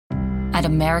At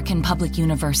American Public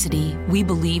University, we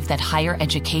believe that higher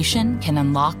education can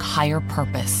unlock higher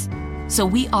purpose. So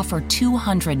we offer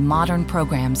 200 modern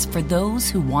programs for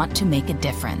those who want to make a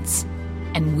difference.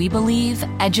 And we believe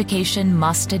education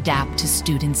must adapt to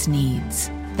students'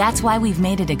 needs. That's why we've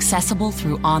made it accessible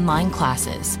through online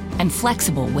classes and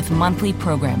flexible with monthly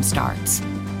program starts.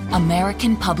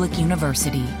 American Public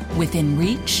University, within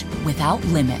reach, without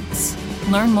limits.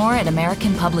 Learn more at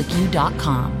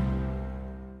americanpublicu.com.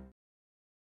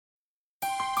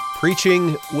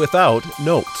 Preaching without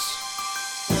notes.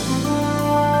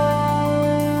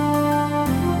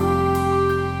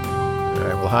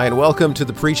 Hi, and welcome to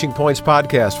the Preaching Points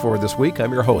podcast for this week.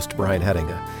 I'm your host, Brian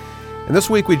Hettinga. And this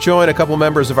week we join a couple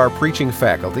members of our preaching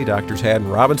faculty, Drs. Haddon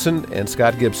Robinson and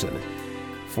Scott Gibson,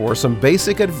 for some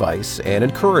basic advice and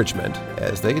encouragement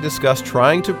as they discuss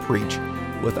trying to preach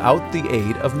without the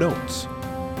aid of notes.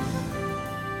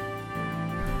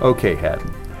 Okay,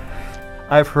 Haddon.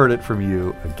 I've heard it from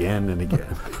you again and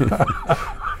again.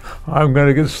 I'm going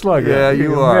to get slugged. Yeah,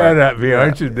 you are. Mad at me,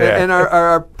 aren't you, Dad? And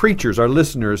our preachers, our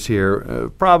listeners here,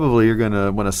 probably are going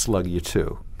to want to slug you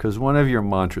too, because one of your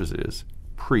mantras is,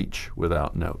 preach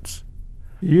without notes.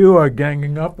 You are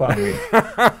ganging up on me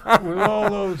with all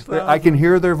those things. I can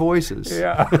hear their voices.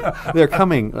 Yeah. They're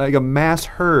coming like a mass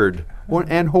herd,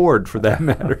 and horde for that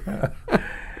matter.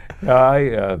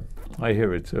 I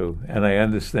hear it too, and I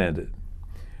understand it.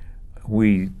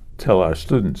 We tell our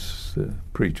students to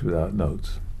preach without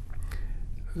notes.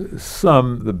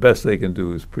 The best they can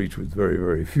do is preach with very,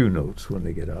 very few notes when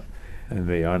they get up, and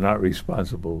they are not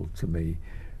responsible to me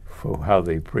for how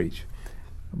they preach.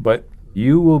 But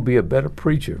you will be a better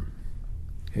preacher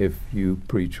if you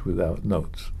preach without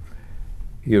notes.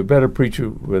 You're a better preacher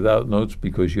without notes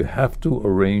because you have to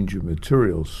arrange your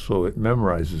materials so it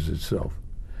memorizes itself.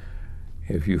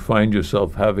 If you find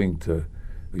yourself having to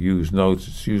use notes,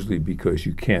 it's usually because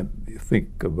you can't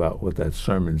think about what that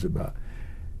sermon's about.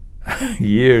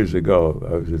 Years ago,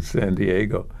 I was at San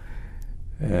Diego,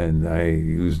 and I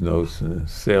used notes, and a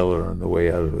sailor on the way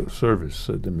out of the service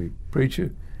said to me,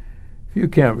 "Preacher, if you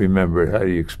can't remember it, how do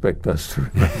you expect us to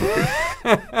remember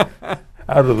it?"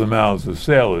 Out of the mouths of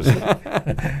sailors.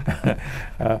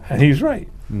 And he's right.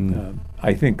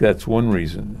 I think that's one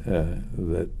reason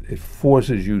that it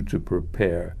forces you to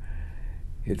prepare.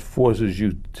 It forces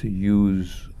you to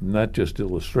use not just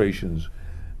illustrations,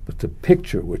 but to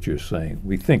picture what you're saying.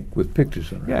 We think with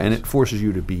pictures in our heads. And it forces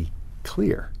you to be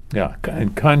clear. Yeah,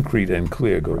 and concrete and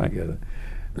clear go together.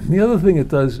 And the other thing it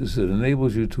does is it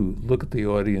enables you to look at the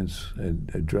audience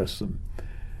and address them.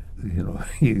 You know,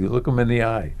 you look them in the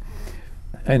eye.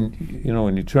 And, you know,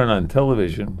 when you turn on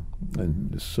television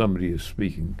and somebody is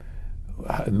speaking,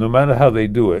 no matter how they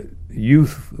do it,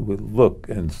 youth would look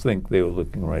and think they were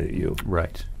looking right at you.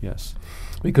 Right, yes.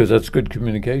 Because that's good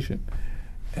communication.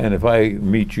 And if I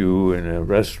meet you in a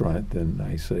restaurant and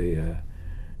I say,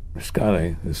 Scott,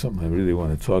 there's something I really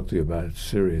want to talk to you about. It's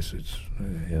serious. It's,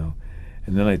 and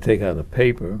then I take out a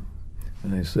paper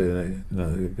and I say,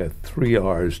 I've got 3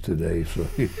 R's today. So,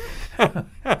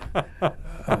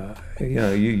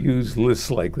 you use lists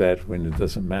like that when it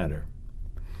doesn't matter.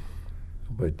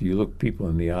 But you look people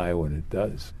in the eye when it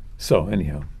does. So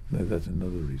anyhow, that's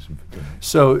another reason for doing it.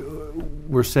 So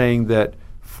we're saying that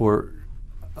for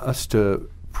us to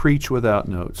preach without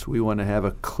notes, we want to have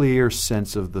a clear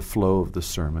sense of the flow of the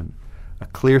sermon, a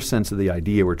clear sense of the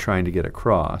idea we're trying to get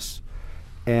across,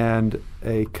 and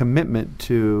a commitment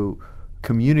to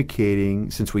communicating,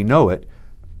 since we know it,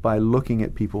 by looking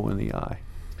at people in the eye.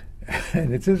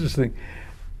 And it's interesting.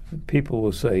 People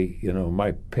will say,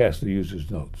 my pastor uses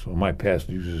notes, or my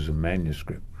pastor uses a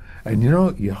manuscript. And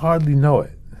you hardly know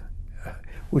it,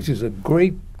 which is a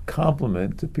great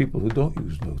compliment to people who don't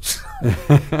use notes.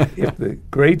 If the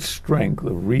great strength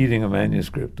of reading a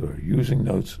manuscript or using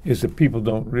notes is that people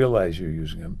don't realize you're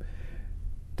using them,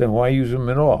 then why use them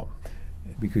at all?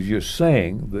 Because you're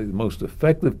saying the most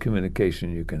effective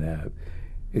communication you can have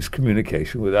is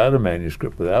communication without a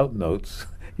manuscript, without notes.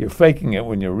 You're faking it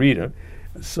when you read it.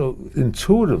 So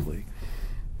intuitively,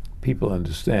 people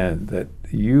understand that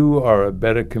you are a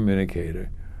better communicator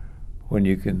when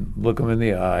you can look them in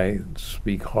the eye,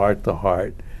 speak heart to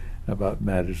heart about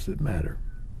matters that matter.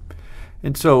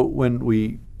 And so when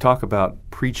we talk about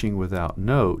preaching without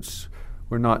notes,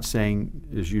 we're not saying,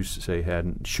 as you say,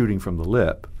 Haddon, shooting from the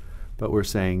lip, but we're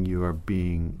saying you are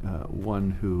being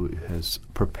one who has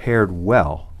prepared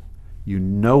well. You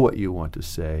know what you want to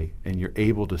say, and you're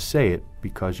able to say it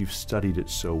because you've studied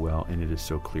it so well and it is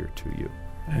so clear to you.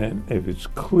 And if it's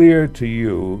clear to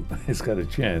you, it's got a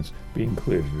chance being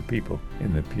clear to the people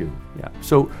in the pew. Yeah.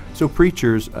 So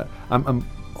preachers, I'm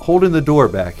holding the door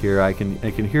back here. I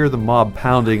can hear the mob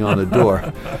pounding on the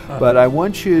door. But I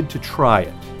want you to try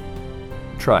it.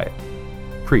 Try it.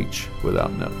 Preach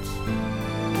without notes.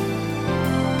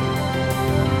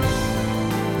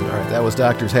 All right, that was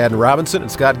Drs. Haddon Robinson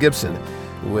and Scott Gibson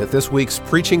with this week's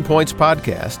Preaching Points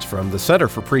podcast from the Center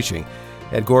for Preaching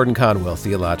at Gordon Conwell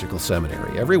Theological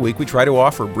Seminary. Every week we try to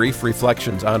offer brief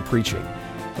reflections on preaching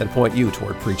that point you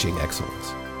toward preaching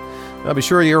excellence. Now be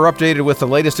sure you're updated with the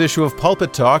latest issue of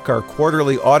Pulpit Talk, our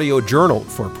quarterly audio journal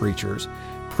for preachers.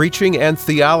 Preaching and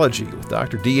Theology with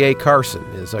Dr. D.A. Carson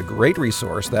is a great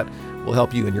resource that will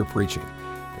help you in your preaching.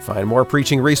 To find more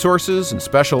preaching resources and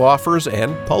special offers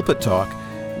and Pulpit Talk,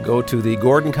 go to the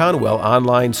Gordon Conwell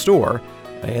online store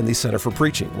and the Center for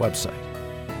Preaching website.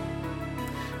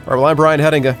 All right, well, I'm Brian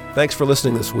Hettinga. Thanks for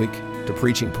listening this week to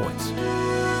Preaching Points.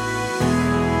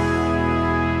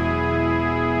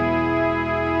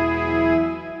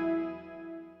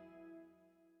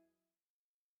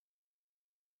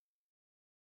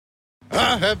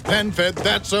 I have PenFed,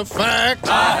 that's a fact.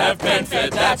 I have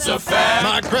PenFed, that's a fact.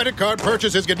 My credit card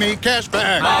purchases get me cash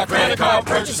back. My credit card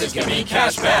purchases get me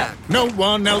cash back. No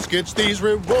one else gets these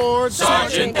rewards.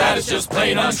 Sergeant, that is just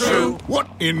plain untrue. What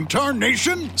in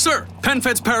tarnation? Sir,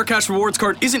 PenFed's Paracash Rewards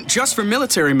Card isn't just for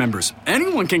military members.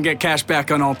 Anyone can get cash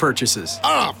back on all purchases.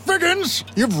 Ah, Figgins,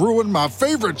 you've ruined my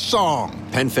favorite song.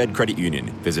 PenFed Credit Union.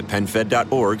 Visit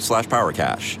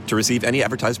PenFed.org/PowerCash. To receive any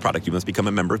advertised product, you must become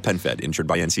a member of PenFed, insured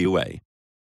by NCUA.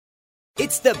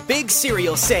 It's the big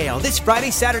cereal sale this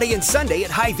Friday, Saturday, and Sunday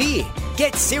at Hy-Vee.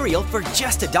 Get cereal for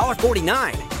just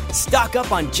 $1.49. Stock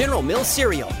up on General Mills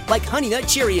cereal like Honey Nut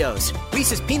Cheerios,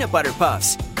 Reese's Peanut Butter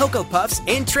Puffs, Cocoa Puffs,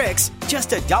 and Trix, just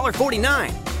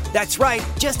 $1.49. That's right,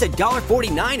 just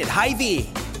 $1.49 at Hy-Vee.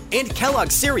 And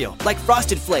Kellogg's cereal like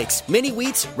Frosted Flakes, Mini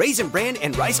Wheats, Raisin Bran,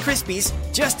 and Rice Krispies,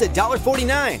 just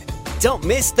 $1.49. Don't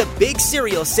miss the big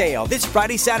cereal sale this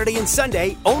Friday, Saturday, and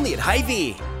Sunday only at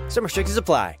Hy-Vee. Some restrictions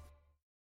apply.